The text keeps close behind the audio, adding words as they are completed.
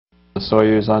The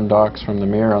Soyuz undocks from the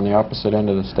Mir on the opposite end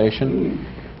of the station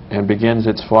and begins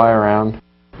its fly around.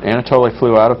 Anatoly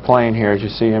flew out of plane here, as you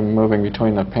see him moving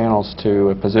between the panels to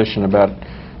a position about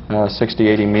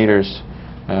 60-80 meters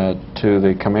to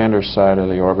the commander's side of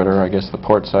the orbiter, I guess the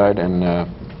port side, and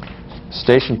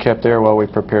station kept there while we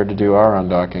prepared to do our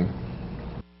undocking.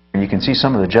 You can see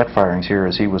some of the jet firings here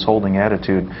as he was holding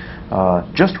attitude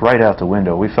just right out the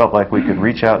window. We felt like we could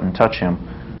reach out and touch him.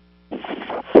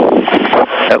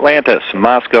 Atlantis,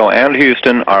 Moscow, and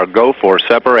Houston are go for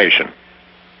separation.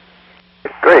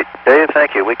 Great. Dave,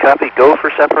 thank you. We copy go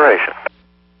for separation.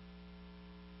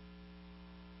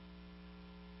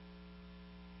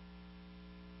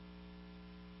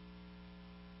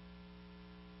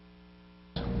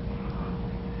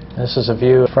 This is a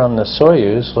view from the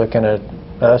Soyuz looking at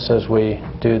us as we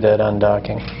do that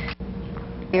undocking.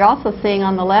 You're also seeing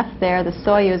on the left there the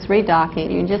Soyuz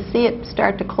redocking. You can just see it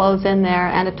start to close in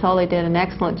there. Anatoly did an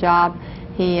excellent job.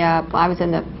 I was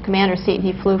in the commander's seat.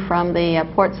 He flew from the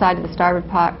port side to the starboard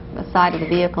side of the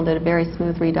vehicle and did a very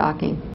smooth redocking.